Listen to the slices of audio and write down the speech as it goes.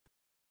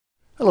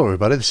Hello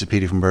everybody, this is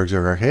Petey from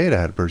BurgZerg Arcade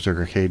at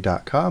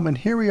BurgZergArcade.com, and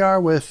here we are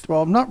with,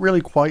 well, not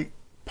really quite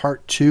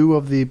part 2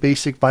 of the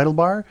basic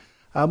Vitalbar,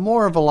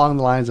 more of along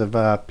the lines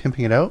of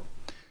pimping it out.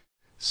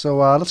 So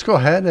let's go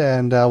ahead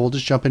and we'll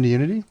just jump into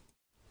Unity.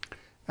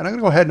 And I'm going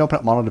to go ahead and open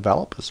up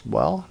MonoDevelop as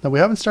well. Now we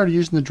haven't started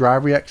using the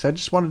driver yet because I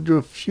just wanted to do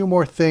a few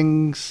more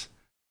things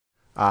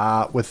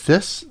with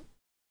this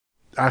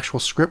actual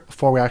script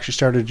before we actually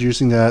started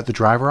using the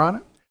driver on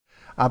it.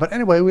 But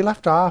anyway, we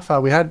left off,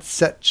 we had it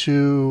set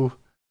to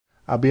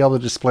I'll be able to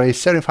display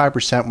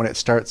 75% when it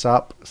starts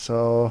up,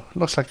 so it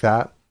looks like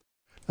that.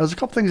 There's a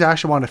couple things I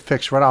actually want to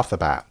fix right off the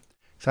bat.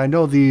 So I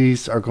know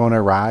these are going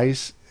to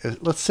rise.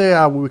 Let's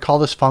say we call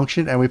this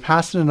function and we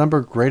pass in a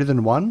number greater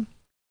than 1.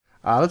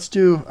 Let's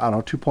do, I don't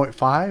know,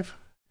 2.5.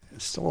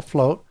 It's still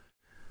afloat.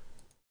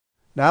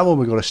 Now when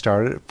we go to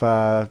start it, if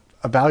a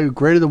value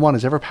greater than 1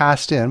 is ever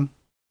passed in,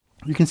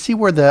 you can see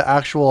where the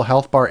actual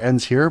health bar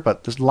ends here,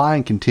 but this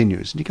line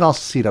continues. And you can also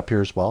see it up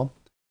here as well.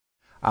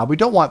 We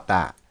don't want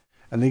that.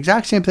 And the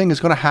exact same thing is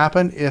going to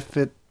happen if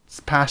it's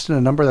passed in a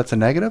number that's a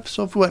negative.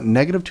 So if we went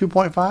negative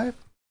 2.5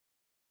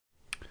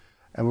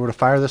 and we were to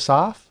fire this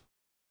off,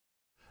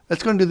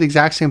 it's going to do the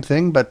exact same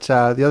thing, but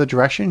the other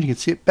direction. You can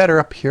see it better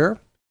up here.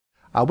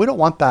 We don't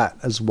want that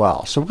as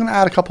well. So we're going to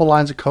add a couple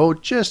lines of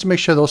code just to make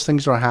sure those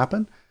things don't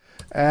happen.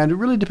 And it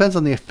really depends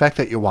on the effect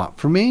that you want.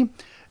 For me,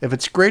 if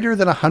it's greater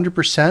than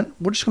 100%,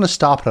 we're just going to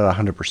stop it at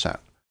 100%.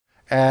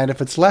 And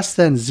if it's less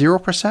than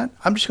 0%,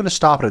 I'm just going to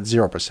stop it at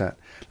 0%.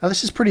 Now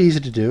this is pretty easy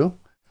to do.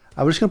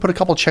 We're just going to put a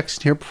couple checks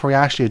in here before we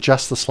actually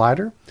adjust the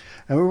slider.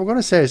 And what we're going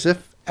to say is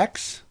if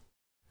x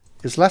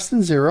is less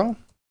than 0,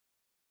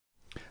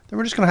 then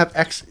we're just going to have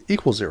x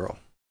equal 0.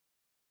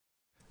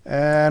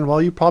 And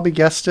well, you probably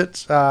guessed it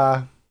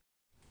for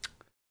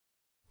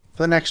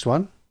the next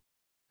one.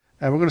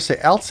 And we're going to say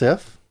else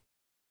if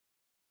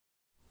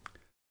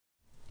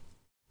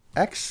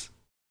x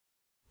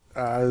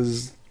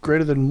is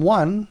greater than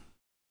 1,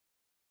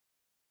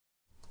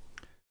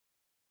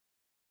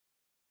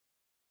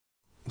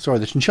 sorry,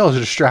 the chinchillas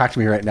are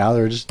distracting me right now.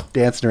 They're just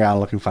dancing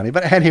around looking funny.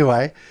 But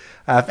anyway,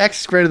 if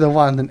x is greater than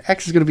 1, then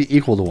x is going to be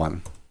equal to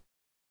 1.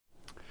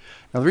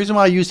 Now, the reason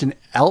why I used an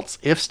else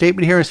if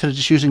statement here instead of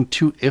just using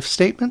two if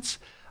statements,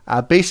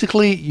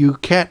 basically, you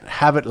can't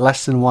have it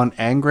less than 1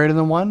 and greater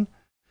than 1.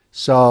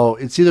 So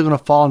it's either going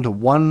to fall into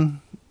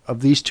one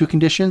of these two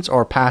conditions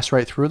or pass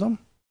right through them.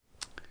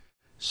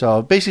 So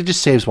it basically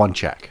just saves one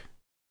check.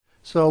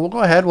 So we'll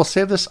go ahead, we'll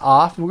save this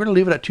off. We're going to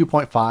leave it at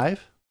 2.5.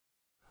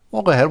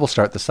 We'll go ahead, we'll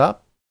start this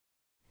up.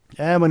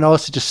 And we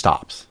notice it just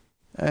stops.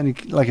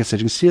 And like I said,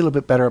 you can see a little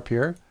bit better up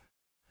here.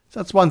 So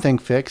that's one thing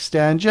fixed.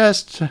 And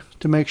just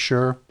to make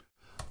sure,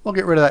 we'll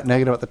get rid of that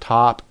negative at the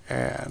top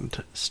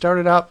and start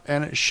it up.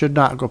 And it should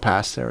not go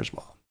past there as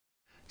well.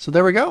 So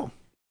there we go.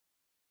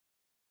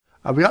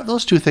 We got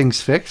those two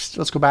things fixed.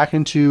 Let's go back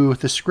into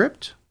the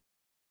script.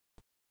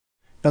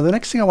 Now the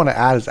next thing I want to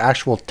add is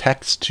actual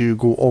text to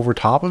go over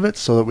top of it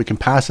so that we can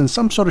pass in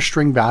some sort of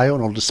string value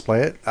and it'll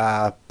display it.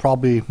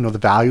 Probably the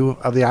value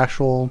of the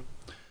actual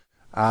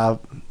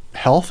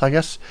health, I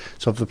guess.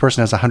 So if the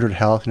person has 100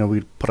 health,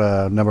 we put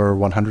a number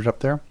 100 up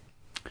there.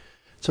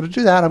 So to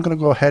do that, I'm going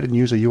to go ahead and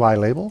use a UI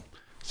label.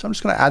 So I'm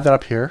just going to add that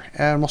up here,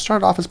 and we'll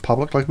start it off as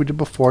public like we did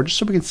before, just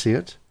so we can see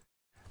it.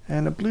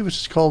 And I believe it's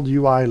just called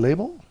UI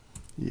label.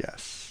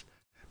 Yes.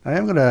 I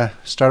am going to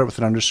start it with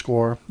an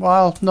underscore.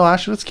 Well, no,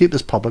 actually, let's keep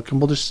this public,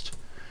 and we'll just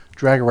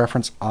drag a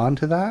reference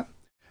onto that.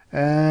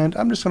 And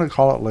I'm just going to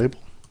call it label,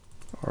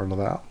 or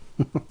Laval.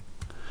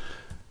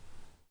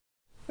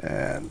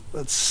 And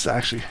let's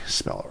actually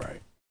spell it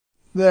right.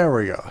 There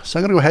we go. So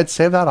I'm going to go ahead and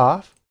save that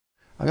off.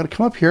 I'm going to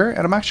come up here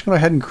and I'm actually going to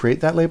go ahead and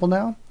create that label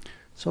now.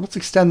 So let's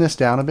extend this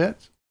down a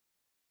bit.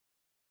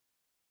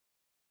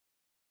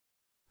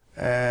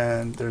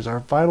 And there's our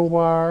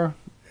Vitalbar.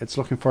 It's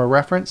looking for a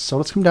reference. So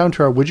let's come down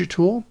to our widget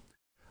tool.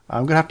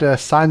 I'm going to have to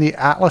assign the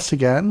atlas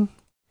again.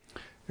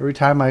 Every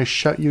time I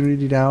shut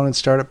Unity down and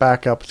start it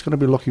back up, it's going to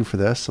be looking for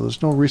this. So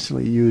there's no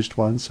recently used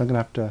one. So I'm going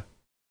to have to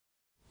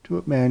do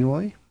it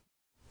manually.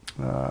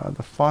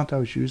 The font I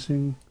was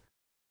using,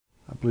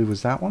 I believe,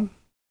 was that one.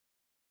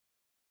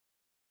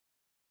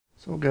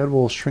 So good,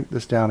 we'll shrink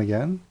this down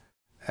again.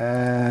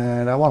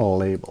 And I want a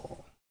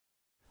label.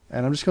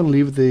 And I'm just going to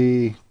leave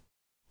the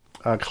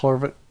color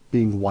of it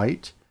being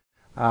white.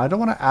 I don't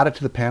want to add it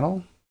to the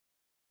panel.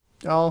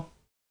 Oh,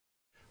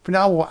 for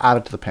now we'll add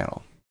it to the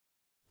panel.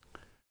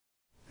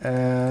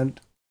 And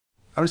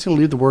I'm just going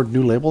to leave the word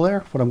new label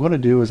there. What I'm going to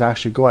do is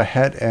actually go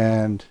ahead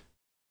and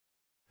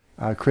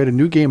create a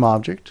new game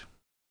object.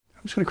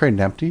 I'm just going to create an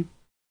empty,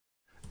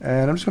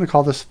 and I'm just going to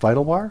call this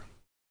Vitalbar.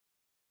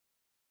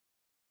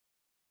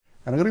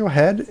 And I'm going to go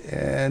ahead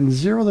and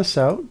zero this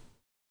out.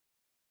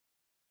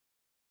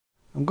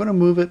 I'm going to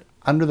move it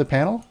under the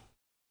panel.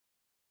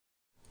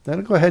 Then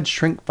I'll go ahead and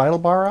shrink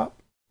Vitalbar up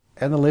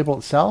and the label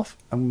itself.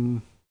 Put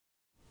them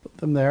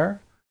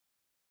there.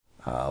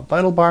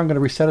 Vitalbar, I'm going to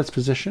reset its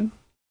position.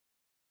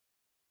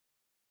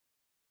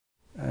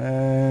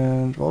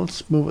 And well,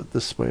 let's move it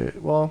this way.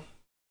 Well,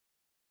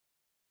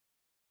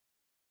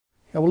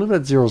 yeah, we'll leave it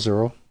at 0,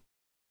 0.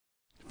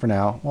 for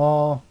now.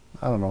 Well,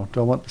 I don't know. Do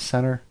I want the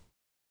center?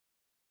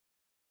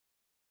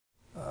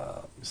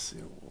 Let's see.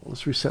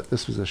 Let's reset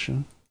this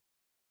position.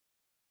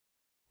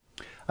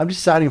 I'm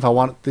deciding if I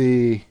want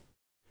the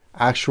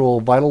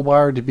actual vital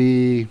bar to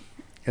be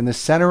in the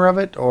center of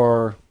it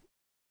or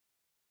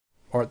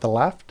at the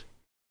left.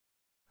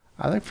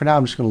 I think for now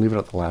I'm just going to leave it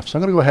at the left. So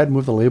I'm going to go ahead and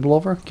move the label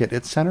over, get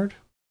it centered.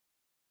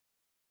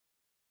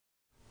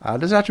 It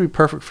doesn't have to be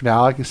perfect for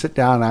now. I can sit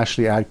down and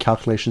actually add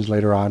calculations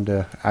later on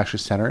to actually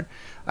center it.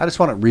 I just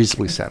want it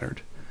reasonably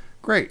centered.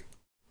 Great.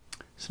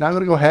 So now I'm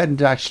going to go ahead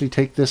and actually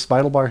take this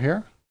vital bar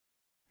here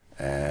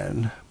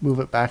and move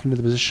it back into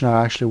the position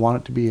I actually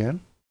want it to be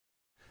in.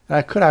 And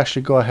I could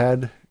actually go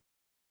ahead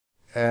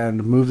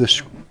and move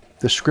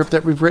the script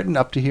that we've written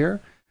up to here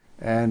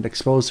and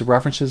expose the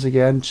references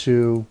again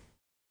to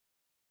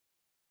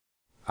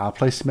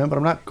place them in, but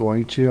I'm not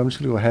going to. I'm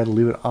just going to go ahead and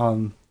leave it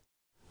on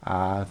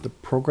the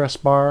progress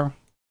bar.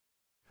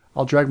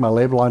 I'll drag my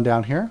label on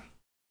down here.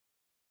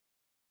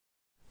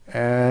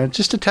 And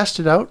just to test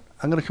it out,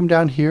 I'm going to come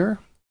down here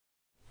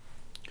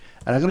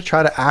and I'm going to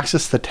try to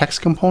access the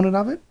text component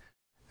of it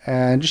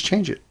and just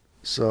change it.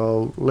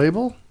 So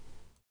label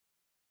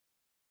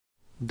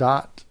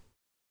dot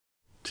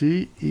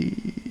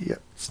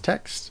yep, it's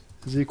text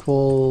is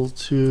equal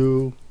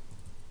to,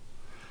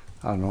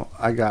 I don't know,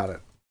 I got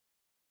it.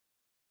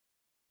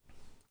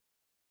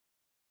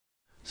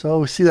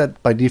 So we see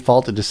that by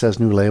default it just says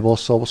new label.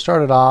 So we'll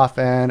start it off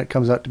and it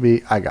comes out to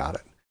be I got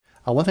it.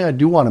 One thing I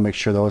do want to make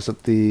sure though is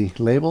that the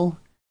label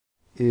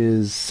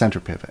is center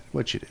pivot,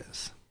 which it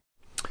is.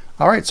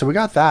 Alright, so we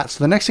got that.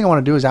 So the next thing I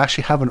want to do is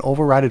actually have an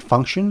overrided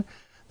function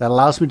that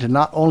allows me to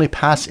not only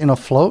pass in a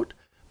float,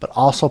 but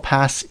also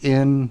pass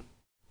in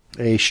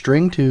a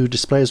string to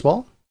display as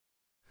well.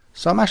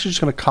 So I'm actually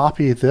just going to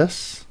copy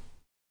this.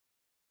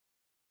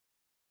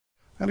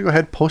 I'm going to go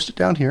ahead and post it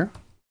down here.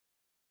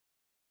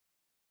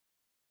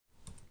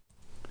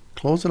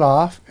 Close it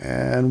off,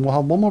 and we'll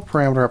have one more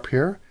parameter up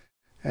here.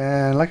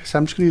 And like I said,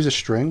 I'm just going to use a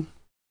string.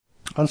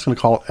 I'm just going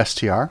to call it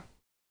str.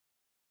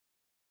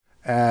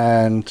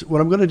 And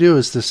what I'm going to do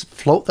is this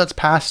float that's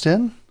passed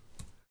in,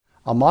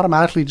 I'm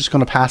automatically just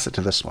going to pass it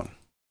to this one.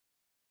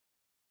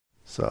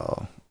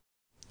 So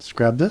let's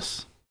grab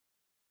this,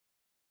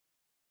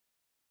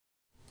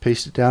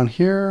 paste it down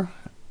here,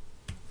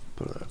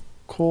 put a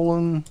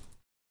colon.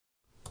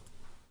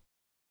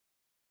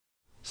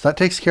 So that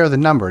takes care of the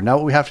number. Now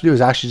what we have to do is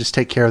actually just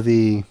take care of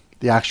the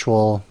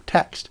actual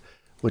text,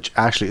 which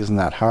actually isn't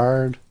that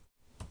hard.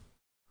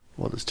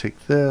 We'll just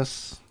take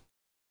this,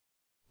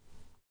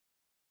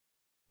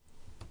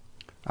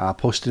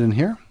 post it in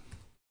here,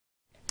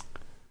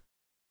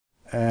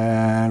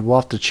 and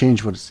we'll have to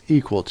change what it's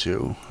equal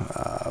to.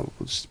 We'll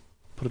just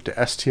put it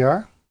to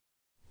str.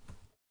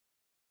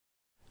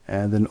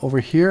 And then over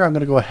here, I'm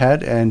going to go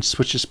ahead and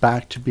switch this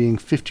back to being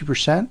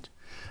 50%.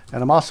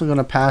 And I'm also going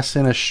to pass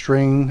in a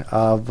string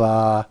of,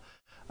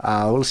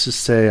 let's just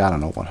say, I don't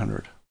know,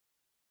 100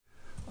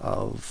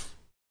 of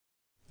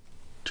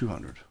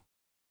 200.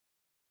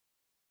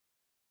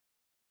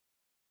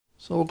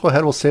 So we'll go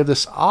ahead, we'll save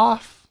this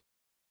off.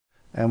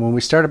 And when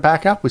we start it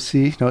back up, we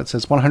see, it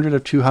says 100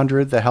 of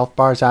 200. The health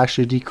bar is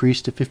actually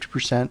decreased to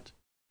 50%.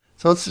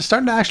 So it's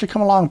starting to actually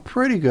come along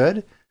pretty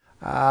good.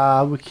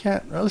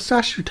 Let's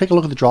actually take a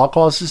look at the draw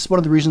calls. This is one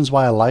of the reasons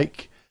why I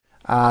like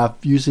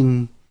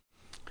using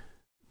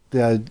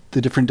the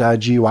different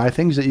GUI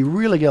things, that you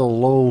really get a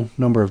low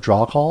number of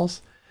draw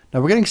calls.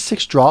 Now we're getting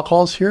 6 draw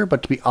calls here,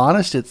 but to be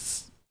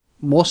honest,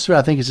 most of it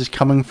I think is just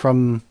coming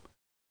from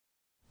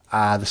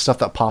the stuff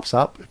that pops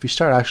up. If you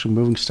start actually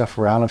moving stuff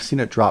around, I've seen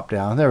it drop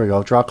down. There we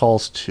go, draw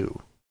calls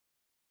 2.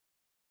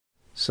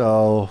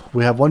 So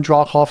we have 1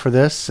 draw call for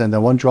this, and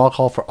then 1 draw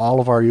call for all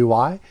of our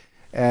UI.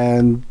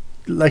 And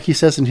like he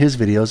says in his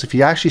videos, if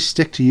you actually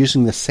stick to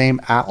using the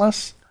same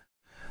atlas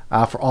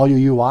for all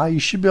your UI, you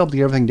should be able to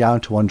get everything down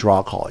to 1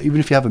 draw call. Even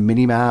if you have a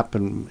mini map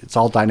and it's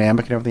all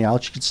dynamic and everything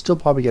else, you can still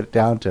probably get it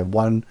down to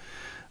 1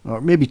 or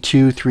maybe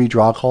 2, 3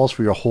 draw calls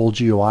for your whole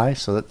GUI.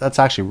 So that's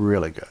actually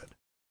really good.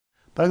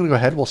 But I'm going to go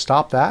ahead, we'll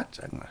stop that.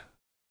 I'm going to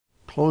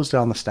close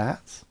down the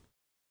stats.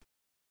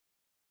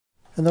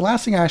 And the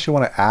last thing I actually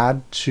want to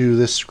add to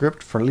this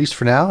script, for at least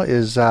for now,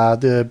 is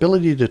the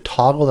ability to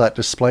toggle that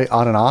display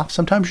on and off.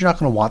 Sometimes you're not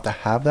going to want to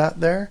have that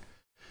there.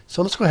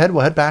 So let's go ahead,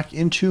 we'll head back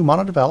into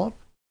MonoDevelop.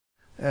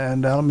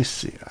 And let me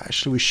see,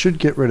 actually we should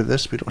get rid of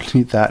this. We don't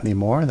need that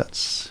anymore.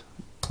 That's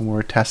when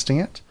we're testing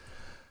it.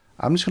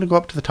 I'm just going to go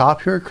up to the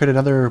top here, create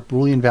another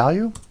Boolean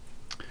value.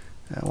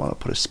 And I want to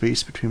put a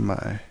space between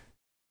my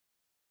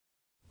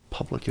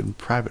public and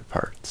private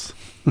parts.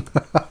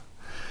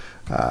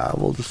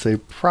 We'll just say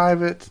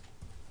private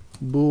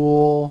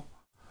bool,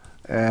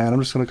 and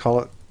I'm just going to call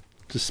it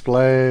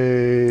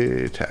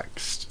display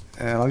text.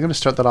 And I'm going to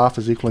start that off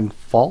as equaling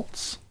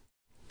false.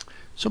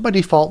 So by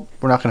default,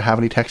 we're not going to have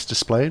any text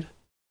displayed.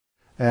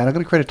 And I'm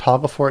going to create a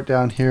toggle for it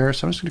down here.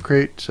 So I'm just going to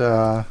create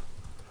a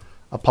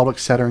public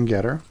setter and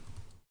getter.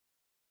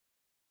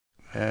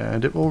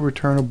 And it will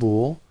return a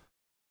bool.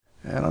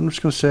 And I'm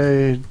just going to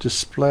say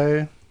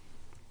display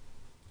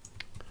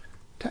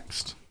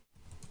text.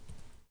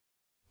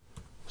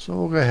 So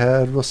we'll go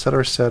ahead, we'll set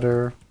our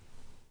setter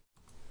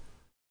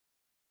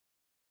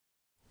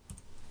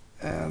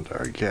and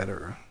our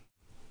getter.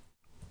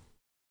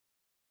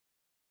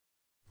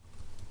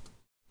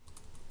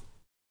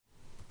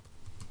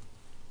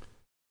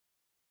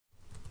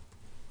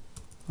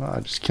 Well,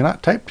 I just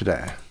cannot type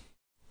today.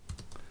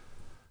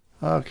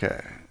 Okay,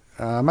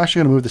 I'm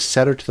actually going to move the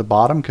setter to the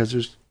bottom because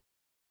there's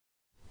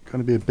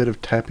going to be a bit of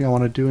typing I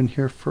want to do in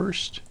here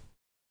first.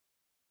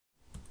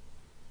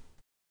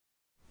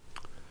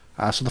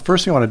 So the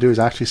first thing I want to do is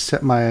actually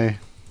set my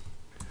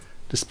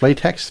display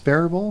text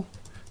variable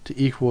to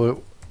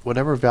equal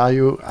whatever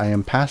value I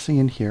am passing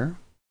in here.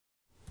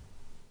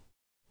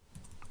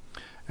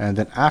 And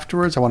then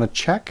afterwards I want to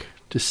check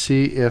to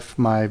see if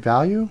my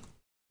value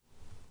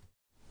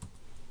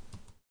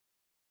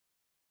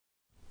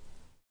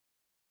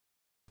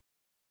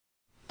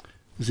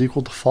is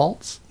equal to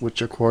false,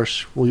 which of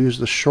course we'll use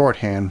the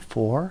shorthand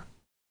for.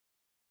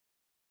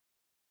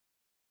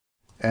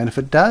 And if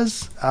it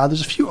does, there's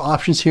a few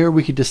options here.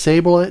 We could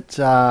disable it.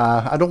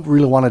 I don't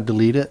really want to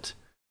delete it.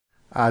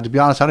 To be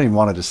honest, I don't even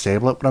want to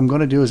disable it. What I'm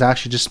going to do is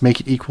actually just make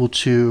it equal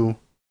to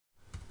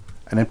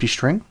an empty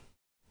string.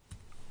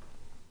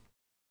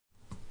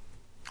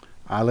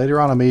 Later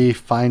on I may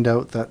find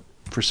out that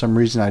for some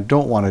reason I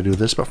don't want to do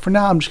this, but for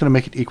now I'm just going to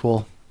make it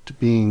equal to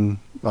being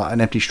an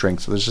empty string,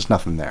 so there's just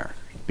nothing there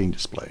being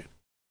displayed.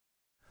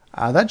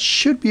 That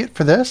should be it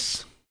for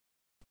this.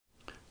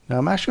 Now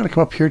I'm actually going to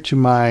come up here to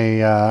my,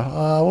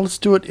 well, let's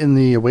do it in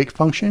the awake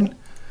function.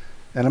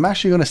 And I'm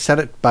actually going to set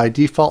it by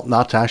default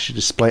not to actually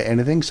display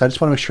anything. So I just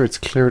want to make sure it's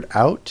cleared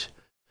out.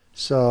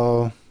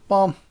 So,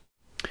 well,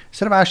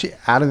 instead of actually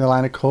adding the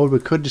line of code, we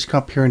could just come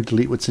up here and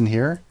delete what's in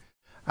here.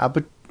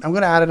 But I'm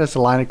going to add it as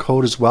a line of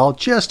code as well,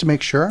 just to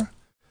make sure.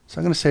 So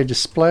I'm going to say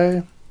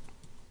display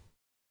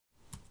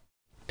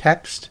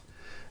text.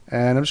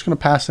 And I'm just going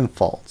to pass in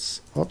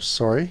false. Oops,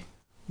 sorry.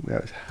 We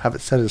have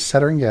it set as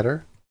setter and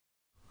getter.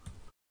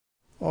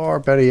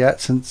 Or better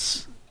yet,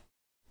 since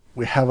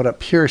we have it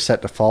up here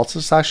set to false,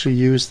 let's actually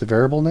use the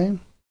variable name.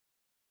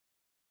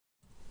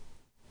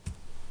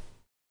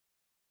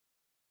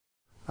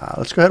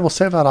 Let's go ahead, we'll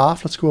save that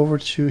off. Let's go over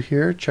to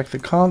here, check the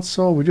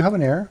console. We do have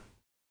an error.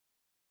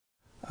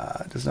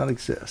 It does not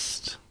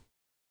exist.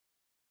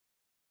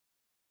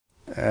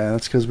 And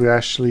that's because we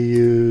actually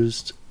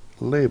used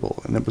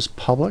label and it was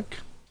public.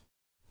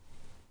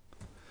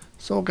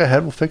 So we'll go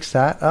ahead, we'll fix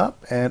that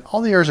up, and all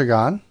the errors are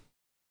gone.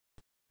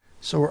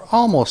 So we're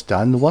almost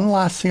done. The one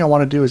last thing I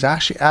want to do is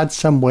actually add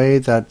some way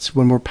that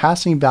when we're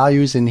passing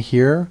values in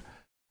here,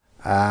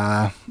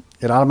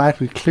 it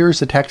automatically clears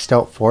the text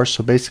out for us.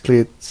 So basically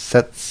it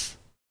sets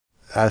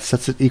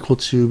it equal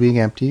to being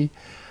empty.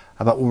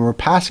 But when we're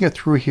passing it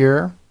through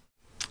here,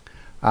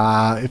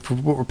 if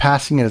what we're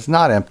passing it is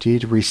not empty,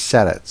 to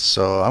reset it.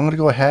 So I'm going to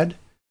go ahead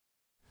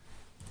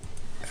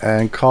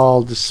and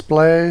call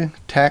display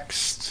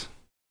text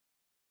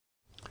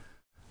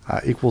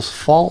equals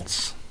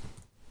false.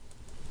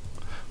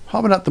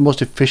 Probably not the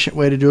most efficient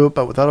way to do it,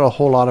 but without a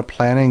whole lot of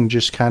planning,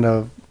 just kind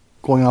of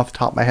going off the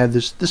top of my head,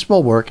 this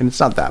will work, and it's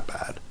not that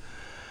bad.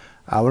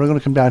 What I'm going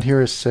to come down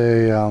here is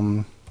say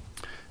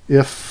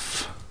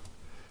if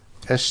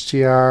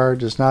str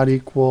does not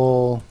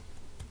equal,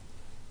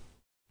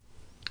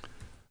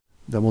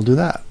 then we'll do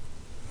that.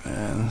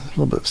 And a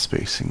little bit of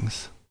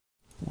spacings.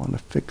 Want to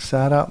fix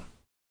that up.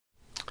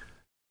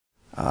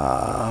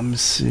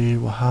 Let's see,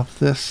 we'll have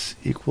this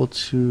equal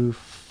to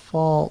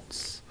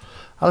false.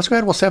 Let's go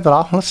ahead and we'll save that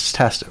off and let's just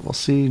test it. We'll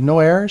see no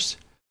errors.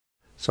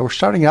 So we're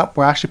starting up,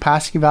 we're actually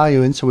passing a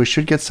value in, so we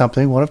should get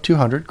something, 1 of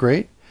 200,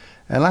 great.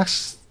 And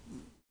let's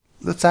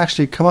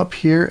actually come up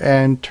here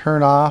and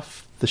turn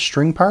off the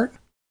string part.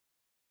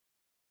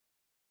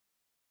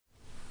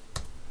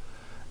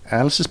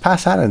 And let's just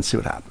pass that in and see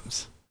what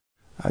happens.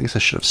 I guess I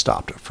should have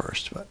stopped it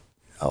first, but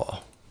oh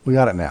well, we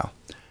got it now.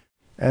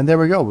 And there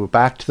we go, we're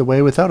back to the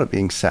way without it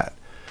being set.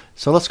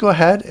 So let's go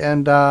ahead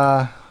and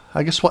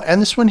I guess we'll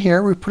end this one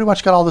here. We've pretty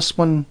much got all this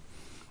one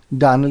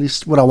done, at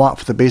least what I want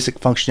for the basic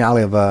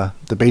functionality of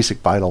the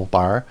basic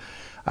Vitalbar.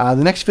 The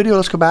next video,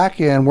 let's go back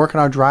and work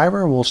on our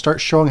driver, and we'll start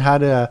showing how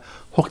to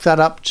hook that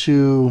up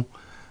to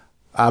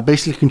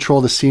basically control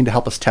the scene to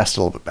help us test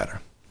a little bit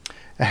better.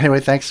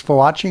 Anyway, thanks for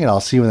watching, and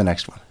I'll see you in the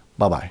next one.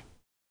 Bye-bye.